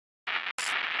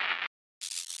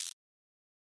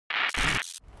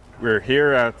We're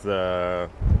here at the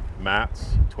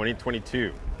Matt's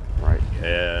 2022. Right.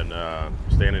 And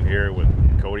standing here with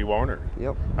Cody Warner.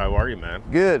 Yep. How are you, man?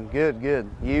 Good.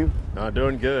 You?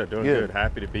 Doing good.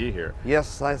 Happy to be here. Yes,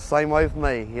 same way with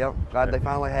me. Yep. Glad they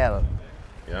finally had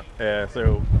it. Yeah.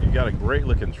 So you got a great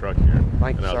looking truck here.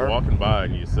 Thank you, sir. And I was walking by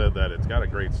and you said that it's got a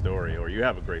great story, or you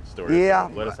have a great story. Yeah.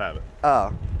 So let us have it.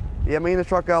 Yeah, me and the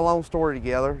truck got a long story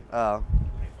together.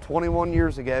 21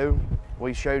 years ago,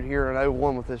 we showed here in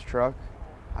 '01 with this truck.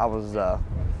 I was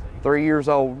 3 years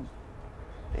old,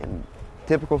 and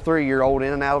typical 3-year-old,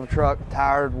 in and out of a truck,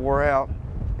 tired, wore out,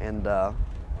 and I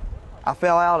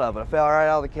fell out of it. I fell right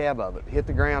out of the cab of it, hit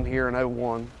the ground here in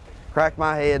 '01, cracked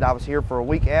my head. I was here for a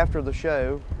week after the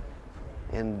show,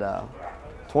 and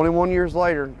 21 years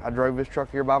later, I drove this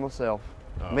truck here by myself.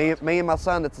 Oh, me and my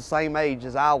son, that's the same age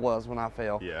as I was when I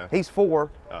fell. Yeah. He's 4,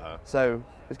 so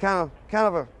it's kind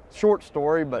of a short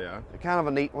story, but kind of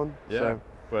a neat one. Yeah. So.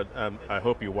 But I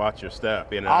hope you watch your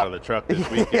step in and out of the truck this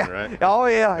weekend, right? Oh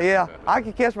yeah. I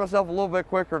can catch myself a little bit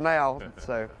quicker now.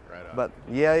 So, right on. But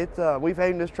yeah, we've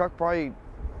had this truck probably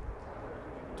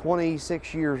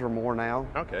 26 years or more now.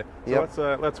 Okay.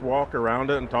 So let's walk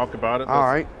around it and talk about it. All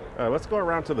right. Let's go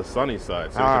around to the sunny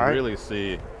side so we can really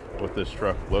see what this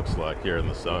truck looks like here in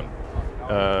the sun.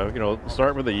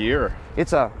 Start with the year.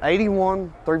 It's a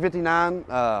 '81 359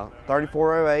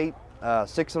 3408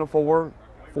 6 and a 4.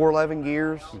 411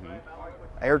 gears,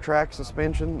 air track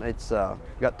suspension. It's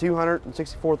got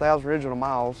 264,000 original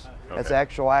miles. Okay. That's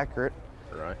actual accurate.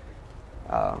 Right.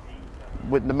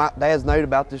 My dad's known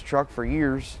about this truck for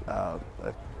years. A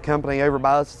company over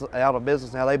by us out of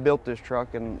business now. They built this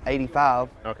truck in '85.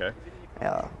 Okay.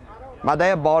 My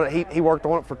dad bought it. He worked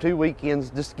on it for 2 weekends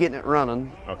just getting it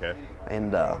running. Okay.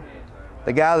 And the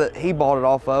guy that he bought it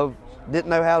off of didn't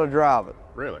know how to drive it.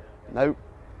 Really? Nope.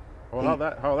 Well,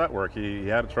 how that work? He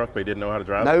had a truck, but he didn't know how to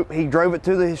drive it? Nope, he drove it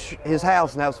to his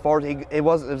house, and that was as far as it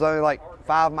was only like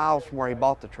 5 miles from where he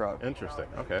bought the truck. Interesting,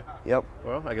 okay. Yep.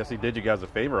 Well, I guess he did you guys a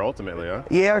favor ultimately, huh?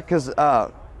 Yeah, because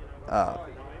the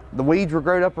weeds were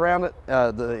growed up around it.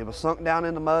 It was sunk down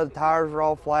in the mud, tires were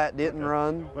all flat, didn't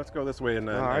run. Let's go this way and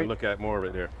look at more of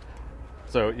it here.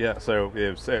 So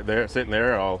it's there, sitting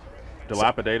there all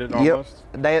dilapidated almost?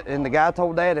 Yep, and the guy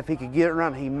told Dad if he could get it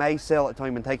running, he may sell it to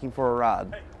him and take him for a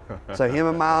ride. So him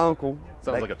and my uncle.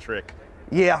 Sounds like a trick.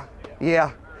 Yeah.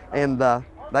 And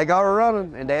they got her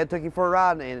running, and Dad took him for a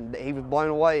ride, and he was blown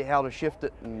away how to shift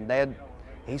it. And Dad,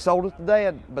 he sold it to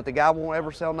Dad, but the guy won't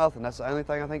ever sell nothing. That's the only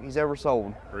thing I think he's ever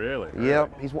sold. Really?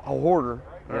 Yep. He's a hoarder.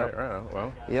 All right.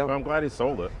 Well, I'm glad he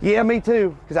sold it. Yeah, me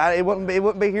too. Because it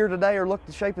wouldn't be here today or look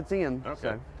the shape it's in.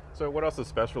 Okay. So what else is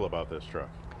special about this truck?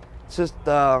 It's just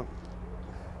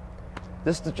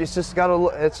it's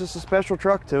just a special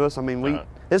truck to us. I mean,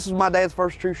 this is my dad's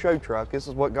first true show truck. This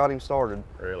is what got him started.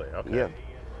 Really? Okay. Yeah.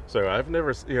 So I've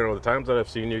never, the times that I've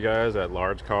seen you guys at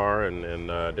Large Car and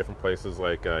different places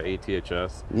like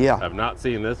ATHS, I've not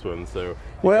seen this one. So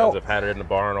you guys have had it in the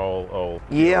barn all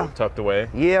tucked away.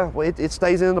 Yeah. Well, it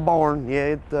stays in the barn.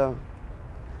 Yeah.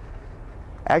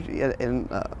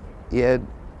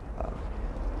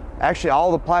 Actually,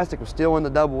 all the plastic was still in the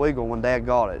double eagle when Dad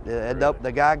got it.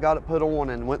 The guy got it put on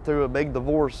and went through a big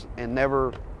divorce and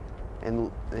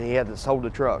he had to sold the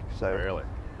truck. So really?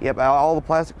 Yep, all the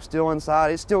plastic was still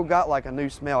inside. It still got like a new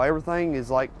smell. Everything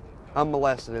is like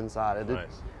unmolested inside.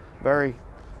 Nice. Very.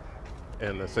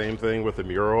 And the same thing with the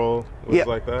mural? Was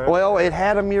like that? Well, it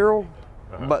had a mural,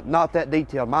 but not that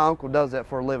detailed. My uncle does that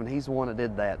for a living. He's the one that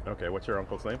did that. Okay, what's your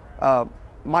uncle's name?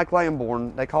 Mike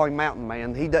Lamborn. They call him Mountain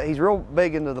Man. He's real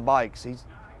big into the bikes. He's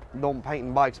don't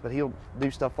painting bikes, but he'll do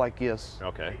stuff like this.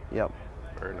 Okay. Yep.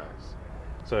 Very nice.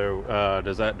 So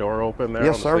does that door open there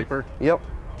on the sleeper? Yep.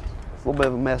 It's a little bit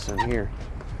of a mess in here.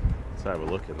 Let's have a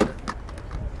look in there.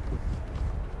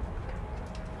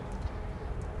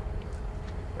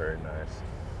 Very nice.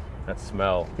 That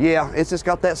smell. Yeah, it's just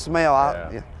got that smell.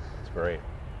 Yeah. It's great.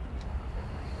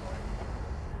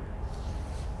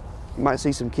 You might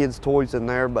see some kids' toys in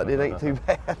there, but it ain't too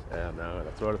bad. Yeah, no,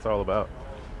 that's what it's all about.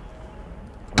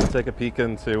 Let's take a peek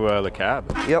into the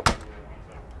cab. Yep.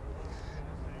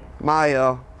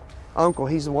 My uncle,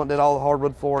 he's the one that did all the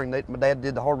hardwood flooring. My dad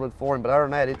did the hardwood flooring, but other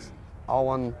than that, it's all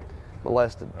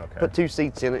unmolested. Okay. Put 2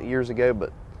 seats in it years ago,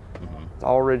 but it's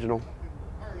all original.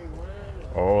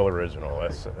 All original.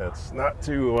 It's not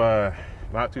too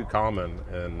common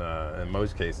in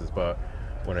most cases, but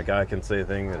when a guy can say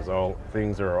things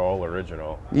are all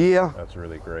original. Yeah. That's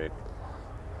really great.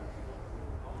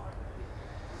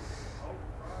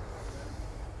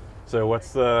 So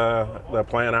what's the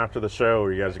plan after the show?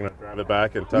 Are you guys going to drive it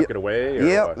back and tuck it away?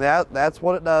 Yeah, that's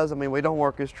what it does. I mean, we don't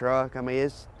work his truck. I mean,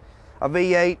 a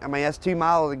V8, I mean, that's 2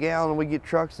 miles a gallon, and we get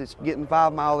trucks that's getting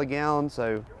 5 miles a gallon,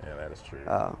 so. Yeah, that is true.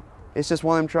 It's just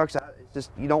one of them trucks, it's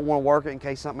just, you don't want to work it in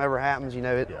case something ever happens, you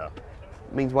know, it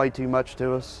means way too much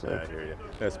to us. So. Yeah, I hear you.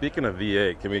 Now, speaking of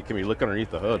V8, can we look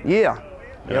underneath the hood? Yeah.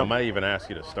 And I might even ask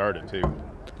you to start it too.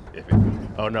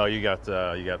 Oh no, you got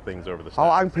things over the side. Oh,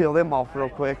 I can peel them off real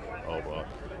quick. Oh well.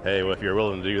 Hey, well, if you're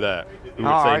willing to do that, who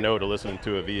would say no to listening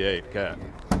to a V8 cat?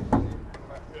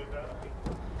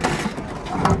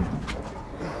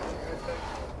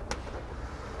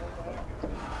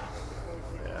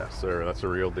 Yeah, sir, that's a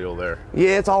real deal there.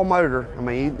 Yeah, it's all motor. I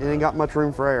mean, it ain't got much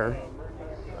room for air.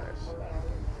 Nice.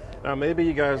 Now, maybe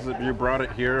you guys, you brought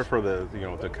it here for the,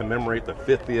 to commemorate the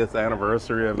 50th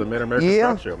anniversary of the Mid-America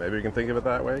Truck Show. Maybe you can think of it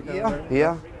that way.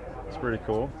 Yeah. It's pretty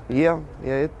cool. Yeah.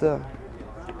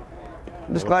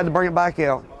 I'm just glad to bring it back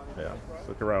out. Yeah, let's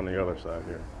look around the other side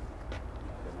here.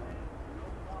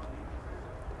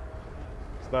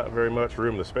 It's not very much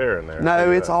room to spare in there. No,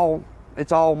 it's all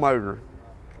motor.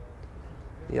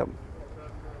 Yep.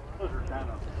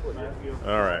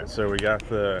 All right, so we got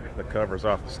the covers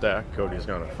off the stack. Cody's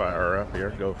gonna fire her up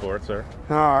here. Go for it, sir.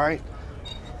 All right.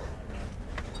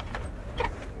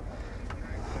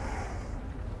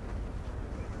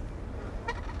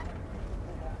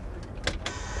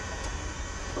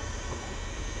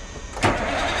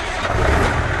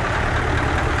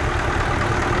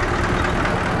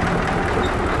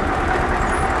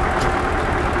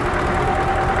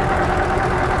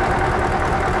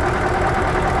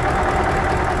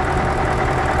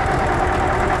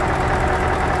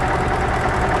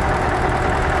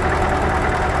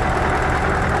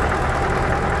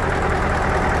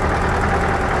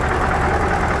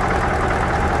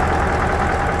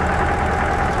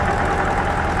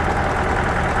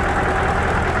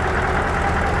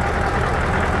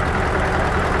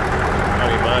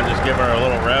 Give her a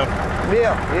little rev?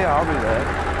 Yeah, I'll do that.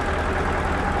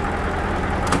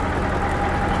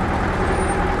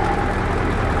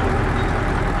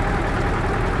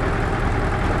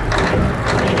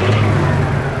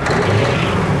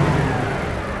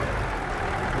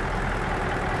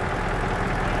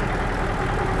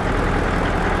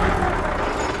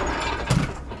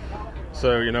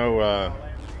 So,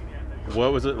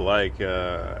 what was it like,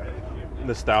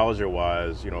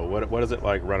 nostalgia-wise? What is it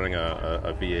like running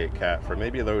a V8 cat for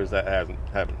maybe those that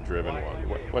haven't driven one?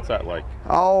 What's that like?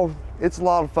 Oh, it's a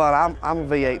lot of fun. I'm a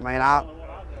V8 man. I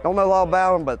don't know a lot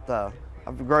about them, but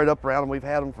I've grown up around them. We've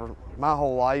had them for my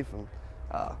whole life, and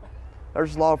they're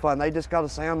just a lot of fun. They just got a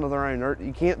sound of their own.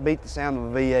 You can't beat the sound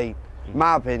of a V8, in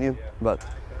my opinion. But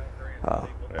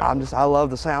I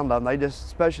love the sound of them. They just,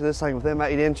 especially this thing with them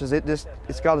 8 inches, it's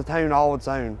got a tone all its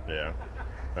own. Yeah.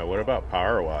 Now, what about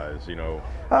power-wise? Compared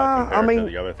to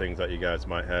the other things that you guys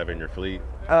might have in your fleet.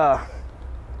 Yeah,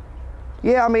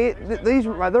 I mean,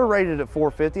 they're rated at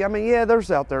 450. I mean, yeah, there's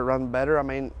out there running better. I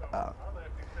mean,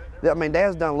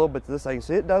 Dad's done a little bit to this thing,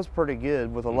 so it does pretty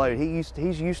good with a load. He's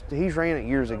ran it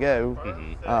years ago.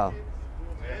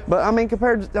 But I mean,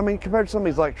 compared to some of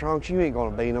these electronics, you ain't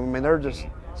gonna beat them. I mean, they're just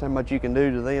so much you can do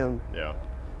to them. Yeah.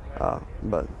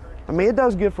 But I mean, it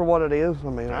does good for what it is. I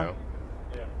mean,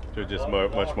 So just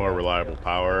much more reliable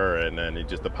power, and then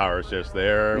the power's just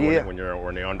there when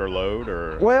you're under load,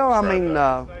 or. Well, I mean,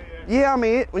 yeah, I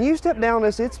mean, when you step down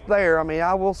this, it's there. I mean,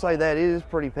 I will say that it is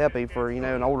pretty peppy for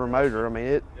an older motor. I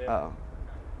mean,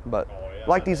 but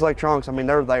like these electronics, I mean,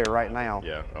 they're there right now.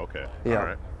 Yeah. Okay. Yeah. All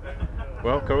right.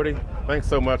 Well, Cody, thanks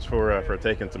so much for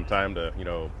taking some time to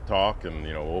talk and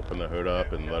open the hood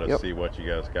up and let us see what you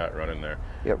guys got running there.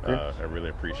 Yep. I really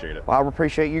appreciate it. Well, I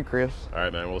appreciate you, Chris. All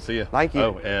right, man. We'll see you. Thank you.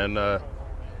 Oh, and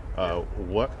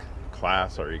what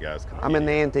class are you guys competing? I'm in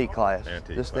the antique class.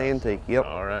 Antique Just class. the antique. Yep.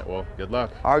 All right. Well, good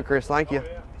luck. All right, Chris. Thank you.